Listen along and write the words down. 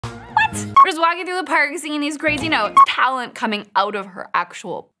What? We're just walking through the park singing these crazy notes. Talent coming out of her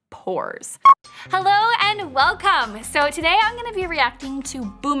actual pores. Hello and welcome. So today I'm gonna be reacting to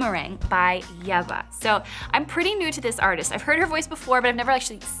Boomerang by Yebba. So I'm pretty new to this artist. I've heard her voice before, but I've never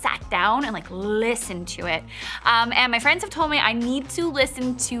actually sat down and listened to it. And my friends have told me I need to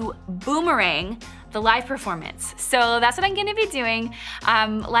listen to Boomerang, the live performance. So that's what I'm gonna be doing.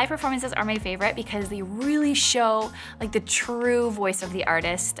 Live performances are my favorite because they really show the true voice of the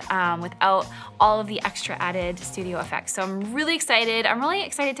artist without all of the extra added studio effects. So I'm really excited. I'm really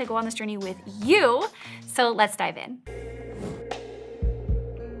excited to go on this journey with you. So let's dive in.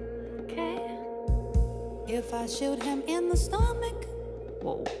 Okay. If I shoot him in the stomach,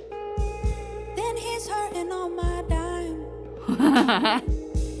 whoa, then he's hurting on my dime.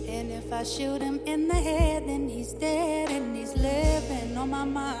 And if I shoot him in the head, then he's dead and he's living on my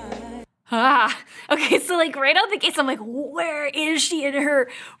mind. Okay, so right out the gates, I'm like, where is she in her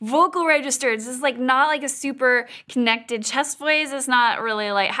vocal registers? This is not a super connected chest voice. It's not really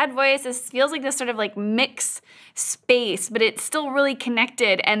head voice. This feels like this sort of mix space, but it's still really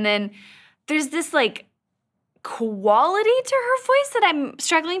connected. And then there's this quality to her voice that I'm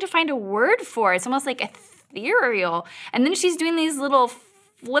struggling to find a word for. It's almost ethereal. And then she's doing these little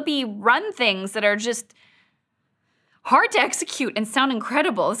flippy run things that are just hard to execute and sound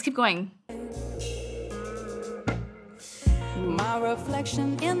incredible. Let's keep going. My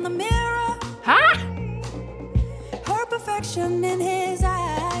reflection in the mirror. Huh? Her perfection in his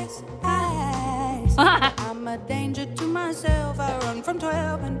eyes. I'm a danger to myself. I run from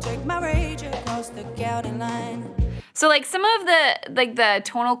 12 and take my rage across the county line. So some of the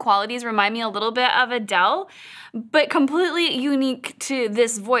tonal qualities remind me a little bit of Adele, but completely unique to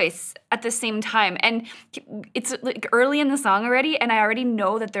this voice at the same time. And it's early in the song already, and I already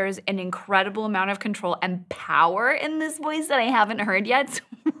know that there's an incredible amount of control and power in this voice that I haven't heard yet, so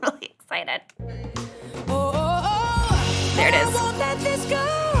I'm really excited. There it is.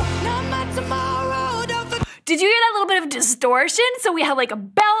 Did you hear that little bit of distortion? So we had a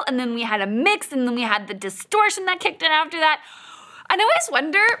belt, and then we had a mix, and then we had the distortion that kicked in after that. And I always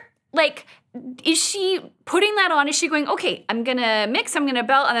wonder, is she putting that on? Is she going, okay, I'm gonna mix, I'm gonna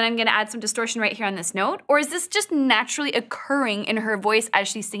belt, and then I'm gonna add some distortion right here on this note? Or is this just naturally occurring in her voice as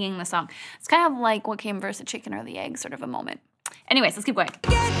she's singing the song? It's kind of like what came first, the chicken or the egg sort of a moment. Anyways, let's keep going.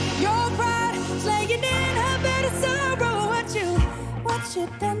 Get your pride, laying in her bed of sorrow. What you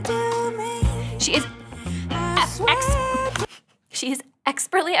done to me? She is she is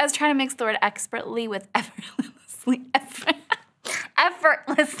expertly, I was trying to mix the word expertly with effortlessly.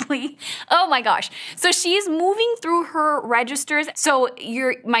 Effortlessly. Oh my gosh. So she's moving through her registers. So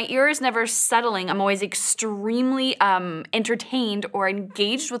my ear is never settling. I'm always extremely entertained or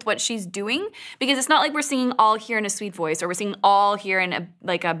engaged with what she's doing, because it's not like we're singing all here in a sweet voice, or we're singing all here in a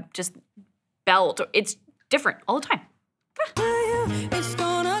just belt. It's different all the time. It's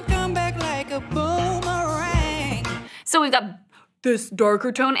gonna come back like a boomerang. So we've got this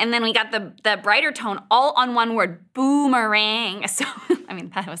darker tone, and then we got the brighter tone all on one word, boomerang. So, I mean,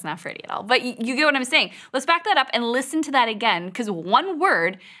 that was not pretty at all, but you get what I'm saying. Let's back that up and listen to that again, because one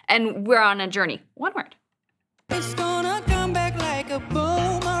word, and we're on a journey. One word. It's gonna come back like a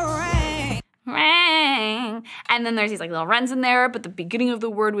boomerang. Rang. And then there's these little runs in there, but the beginning of the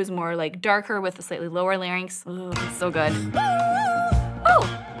word was more darker with a slightly lower larynx. Ooh, so good. Oh,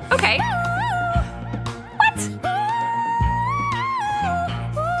 okay. What?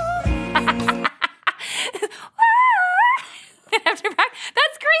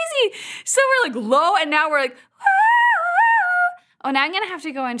 That's crazy. So we're low, and now we're oh, now I'm gonna have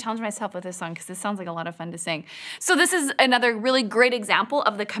to go and challenge myself with this song, because this sounds like a lot of fun to sing. So this is another really great example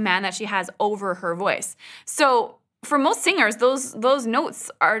of the command that she has over her voice. So for most singers, those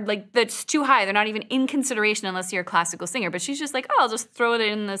notes are that's too high. They're not even in consideration unless you're a classical singer. But she's just oh, I'll just throw it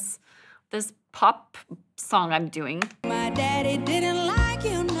in this pop song I'm doing. My daddy didn't like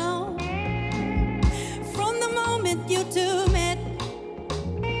you, no. From the moment you two met,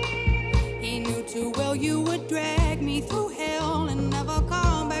 he knew too well you would drag me through hell and never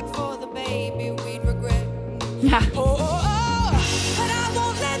come back for the baby we'd regret. Yeah. But I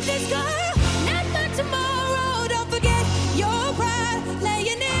won't let this go. Not for tomorrow. Don't forget your pride, laying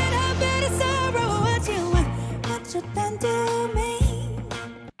in her bed of sorrow. What you done to me?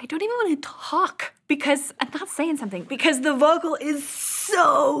 I don't even want to talk, because I'm not saying something, because the vocal is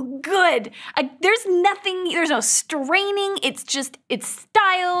so good. There's no straining. It's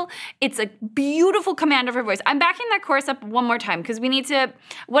style. It's a beautiful command of her voice. I'm backing that chorus up one more time, because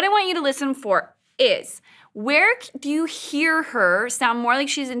what I want you to listen for is where do you hear her sound more like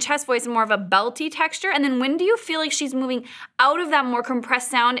she's in chest voice and more of a belty texture? And then when do you feel like she's moving out of that more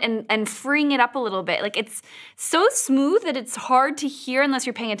compressed sound and freeing it up a little bit? Like it's so smooth that it's hard to hear unless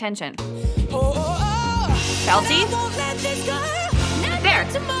you're paying attention. Belty? There.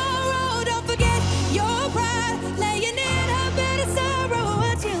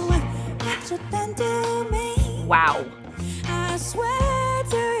 Wow. I swear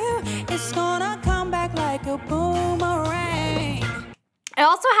to you, it's gonna come back like a boomerang. I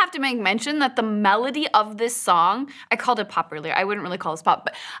also have to make mention that the melody of this song, I called it pop earlier, I wouldn't really call this pop,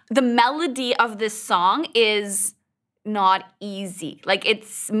 but the melody of this song is not easy. Like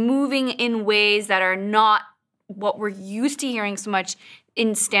it's moving in ways that are not what we're used to hearing so much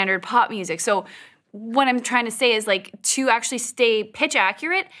in standard pop music. So what I'm trying to say is like to actually stay pitch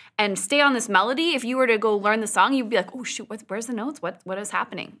accurate and stay on this melody, if you were to go learn the song, you'd be like, oh shoot, where's the notes? What is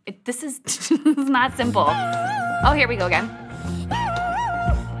happening? This is not simple. Oh, here we go again.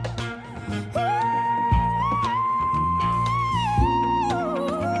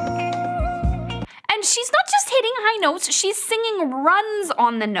 And she's not just hitting high notes, she's singing runs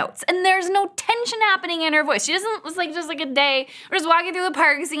on the notes. And there's no tension happening in her voice. She doesn't, it's like just like a day, we're just walking through the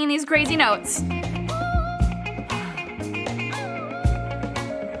park singing these crazy notes.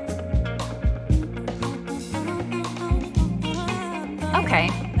 Okay,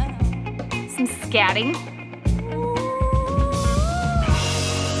 some scatting.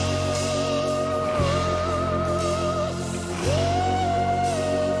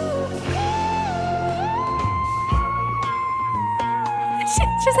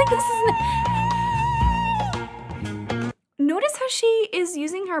 She's like, this isn't. Notice how she is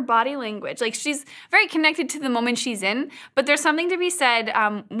using her body language. Like she's very connected to the moment she's in, but there's something to be said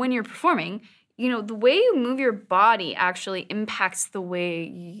when you're performing. You know, the way you move your body actually impacts the way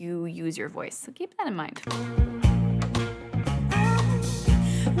you use your voice. So keep that in mind.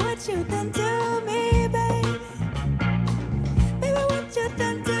 What you done to me, baby? Baby, what you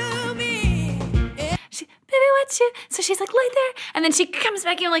done to me? Baby, what you? So she's like, right there. And then she comes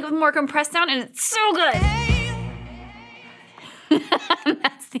back in like with more compressed sound and it's so good.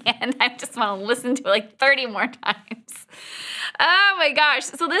 That's the end. I just want to listen to it like 30 more times. Oh my gosh.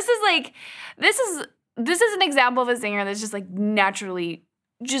 So this is like, this is an example of a singer that's just like naturally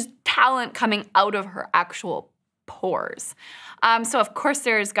just talent coming out of her actual pores. So of course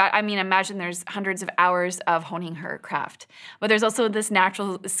imagine there's hundreds of hours of honing her craft, but there's also this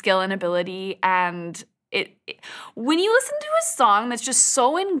natural skill and ability. And when you listen to a song that's just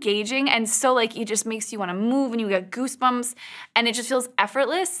so engaging and so like it just makes you want to move and you get goosebumps and it just feels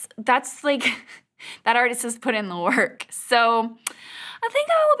effortless, that's like that artist has put in the work. So I think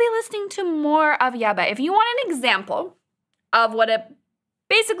I will be listening to more of Yebba. If you want an example of what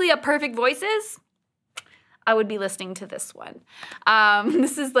basically a perfect voice is, I would be listening to this one.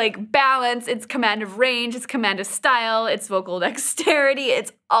 This is like balance, it's command of range, it's command of style, it's vocal dexterity,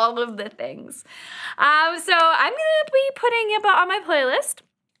 it's all of the things. So I'm gonna be putting Yebba on my playlist.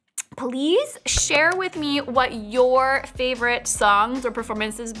 Please share with me what your favorite songs or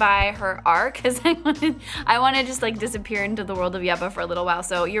performances by her are, because I want to just like disappear into the world of Yebba for a little while.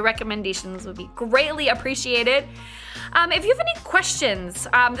 So your recommendations would be greatly appreciated. If you have any questions,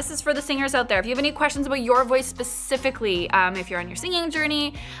 this is for the singers out there. If you have any questions about your voice specifically, if you're on your singing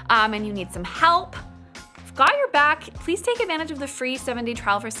journey and you need some help, I've got your back. Please take advantage of the free 7-day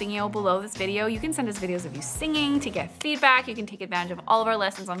trial for Singeo below this video. You can send us videos of you singing to get feedback. You can take advantage of all of our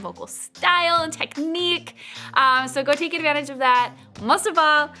lessons on vocal style and technique. So go take advantage of that. Most of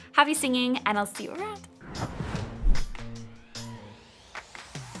all, happy singing, and I'll see you around.